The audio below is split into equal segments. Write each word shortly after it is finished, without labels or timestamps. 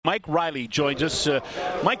Mike Riley joins us.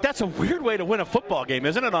 Mike, that's a weird way to win a football game,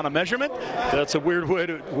 isn't it, on a measurement? That's a weird way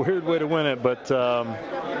to win it, but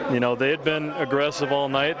they had been aggressive all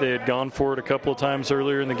night. They had gone for it a couple of times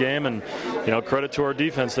earlier in the game, and credit to our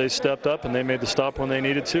defense. They stepped up and they made the stop when they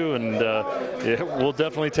needed to, and we'll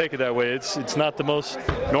definitely take it that way. It's not the most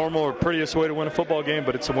normal or prettiest way to win a football game,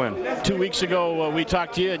 but it's a win. 2 weeks ago, we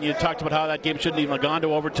talked to you, and you talked about how that game shouldn't even have gone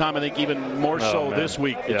to overtime. I think even more this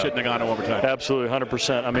week, it shouldn't have gone to overtime. Absolutely,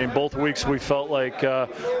 100%. I mean, both weeks we felt like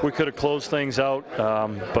we could have closed things out,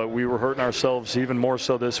 but we were hurting ourselves even more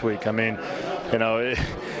so this week. I mean,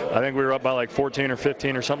 I think we were up by like 14 or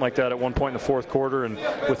 15 or something like that at one point in the fourth quarter, and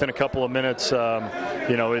within a couple of minutes,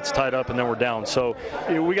 it's tied up and then we're down. So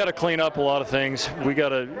we got to clean up a lot of things. We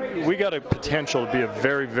got a potential to be a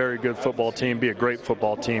very, very good football team, be a great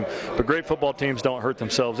football team. But great football teams don't hurt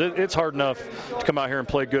themselves. It's hard enough to come out here and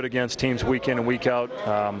play good against teams week in and week out.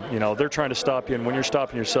 They're trying to stop you, and when you're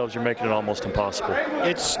stopping yourselves, you're making it almost impossible.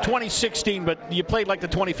 It's 2016, but you played like the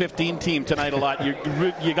 2015 team tonight a lot.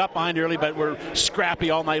 You got behind early, but were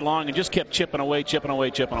scrappy all night long and just kept chipping away.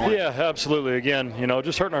 Yeah, absolutely. Again,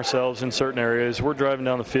 just hurting ourselves in certain areas. We're driving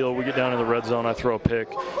down the field. We get down in the red zone. I throw a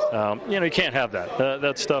pick. You can't have that.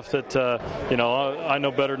 That's stuff that, I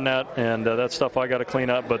know better than that, and that's stuff I got to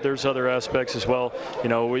clean up. But there's other aspects as well.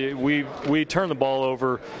 We turn the ball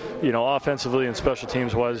over, offensively and special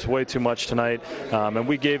teams-wise way too much tonight, and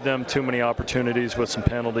we gave them too many opportunities with some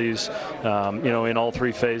penalties, in all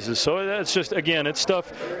three phases. So it's just, again, it's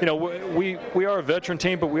stuff. We are a veteran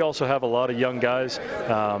team, but we also have a lot of young guys.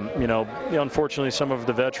 Unfortunately, some of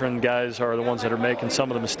the veteran guys are the ones that are making some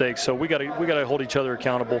of the mistakes. So we got to hold each other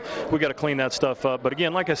accountable. We got to clean that stuff up. But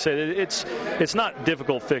again, like I said, it's not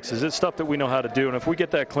difficult fixes. It's stuff that we know how to do. And if we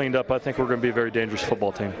get that cleaned up, I think we're going to be a very dangerous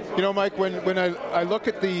football team. Mike, when I look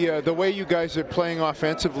at the way you guys are playing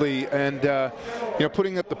offensively and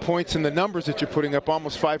putting up the points and the numbers that you're putting up,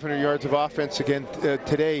 almost 500 yards of offense again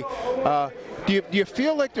today. Do you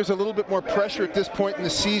feel like there's a little bit more pressure at this point in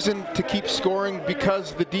the season to keep scoring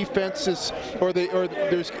because the defense is, or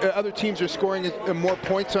there's other teams are scoring more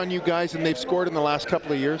points on you guys than they've scored in the last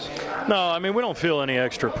couple of years? No, I mean, we don't feel any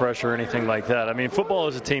extra pressure or anything like that. I mean, football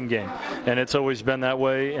is a team game, and it's always been that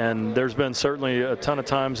way. And there's been certainly a ton of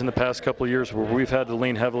times in the past couple of years where we've had to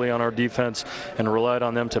lean heavily on our defense and relied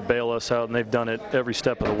on them to bail us out, and they've done it every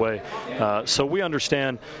step of the way. So we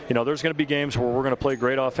understand, there's going to be games where we're going to play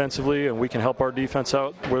great offensively and we can help our defense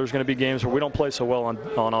out, where there's going to be games where we don't play so well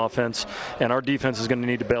on offense, and our defense is going to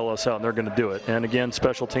need to bail us out, and they're going to do it. And again,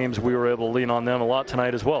 special teams, we were able to lean on them a lot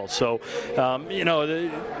tonight as well. So,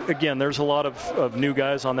 again, there's a lot of new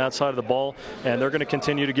guys on that side of the ball, and they're going to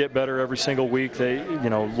continue to get better every single week. They,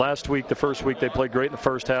 last week, the first week, they played great in the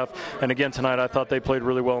first half, and again tonight, I thought they played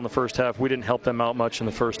really well in the first half. We didn't help them out much in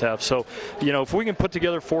the first half. So, if we can put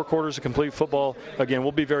together 4 quarters of complete football, again,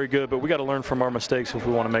 we'll be very good, but we got to learn from our mistakes if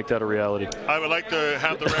we want to make that a reality. I would like to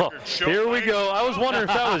have the record show. Here we go. I was wondering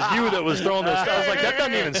if that was you that was throwing this. I was like, that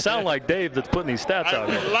doesn't even sound like Dave that's putting these stats out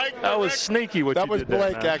here. That was sneaky what you did there.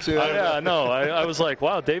 That was Blake, actually. I was like,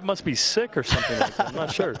 wow, Dave must be sick or something like that. I'm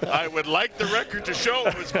not sure. I would like the record to show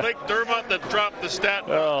it was Blake Dermott that dropped the stat.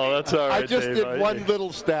 Oh, that's all right, I just Dave. did one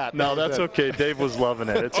little stat. No, that's okay. Dave was loving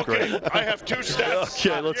it. It's great. I have 2 stats.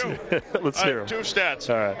 Okay, let's hear them. 2 stats.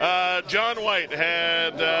 All right. John White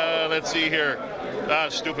had, let's see here,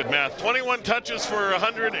 stupid math, 21 touches for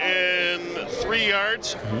 103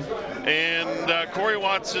 yards, and Corey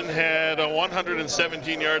Watson had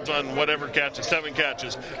 117 yards on whatever catches, 7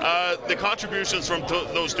 catches. The contributions from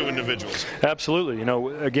those 2 individuals. Absolutely.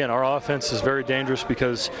 Again, our offense is very dangerous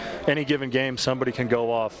because any given game somebody can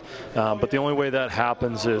go off. But the only way that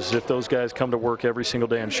happens is if those guys come to work every single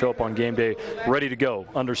day and show up on game day ready to go,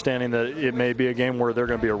 understanding that it may be a game where they're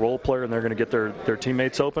going to be a role player and they're going to get their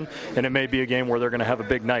teammates open, and it may be a game where they're going to have a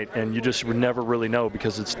big night, and you just never really know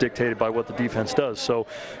because it's dictated by what the defense does. So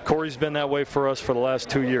Corey's been that way for us for the last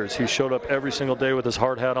 2 years. He showed up every single day with his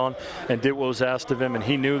hard hat on and did what was asked of him, and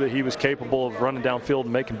he knew that he was capable of running downfield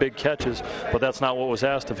and making big catches, but that's not what was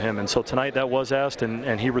asked of him. And so tonight that was asked,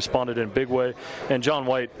 and he responded in a big way. And John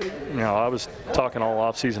White, I was talking all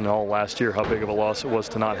offseason and all last year how big of a loss it was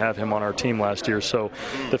to not have him on our team last year. So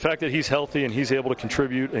the fact that he's healthy and he's able to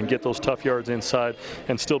contribute and get those tough yards inside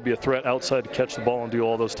and still be a threat outside to catch the ball and do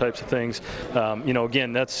all those types of things,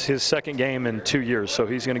 again, that's his second game in 2 years, so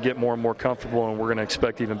he's going to get more and more comfortable, and we're going to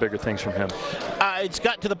expect even bigger things from him. It's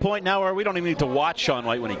got to the point now where we don't even need to watch Shaun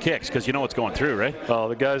White when he kicks because you know what's going through, right? Oh,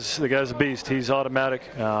 the guy's a beast. He's automatic.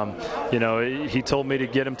 He told me to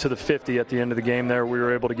get him to the 50 at the end of the game there. We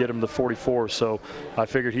were able to get him to 44, so I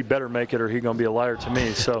figured he better make it or he's going to be a liar to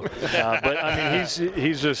me. So, but I mean,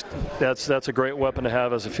 he's just that's a a great weapon to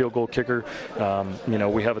have as a field goal kicker.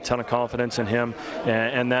 We have a ton of confidence in him,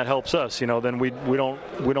 and that helps us. Then we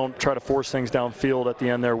don't try to force things downfield at the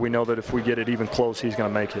end there. We know that if we get it even close, he's going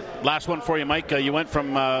to make it. Last one for you, Mike. You went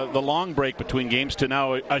from the long break between games to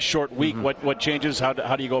now a short week. What changes? How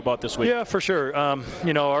do you go about this week? Yeah, for sure.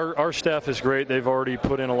 Our staff is great. They've already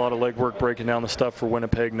put in a lot of legwork breaking down the stuff for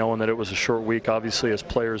Winnipeg, knowing that it was a short week. Obviously, as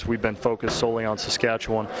players, we've been focused solely on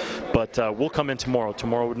Saskatchewan. But we'll come in tomorrow.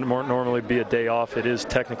 Tomorrow would normally be a day off. It is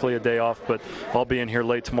technically a day off, but I'll be in here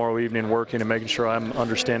late tomorrow evening working and making sure I'm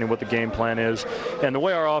understanding what the game plan is. And the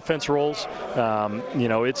way our offense rolls,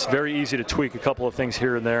 it's very easy to tweak a couple of things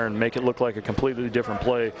here and there and make it look like a completely different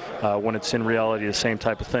play when it's in reality the same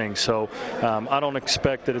type of thing. So I don't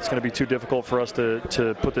expect that it's going to be too difficult for us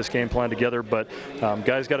to put this game plan together, but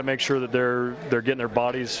guys got to make sure that they're getting their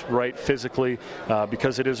bodies right physically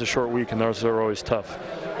because it is a short week and those are always tough.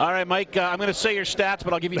 All right, Mike, I'm going to say your stats,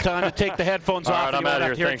 but I'll give you time to take the headphones off. All right, I'm out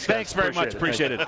of here. Thanks very much. Appreciate it.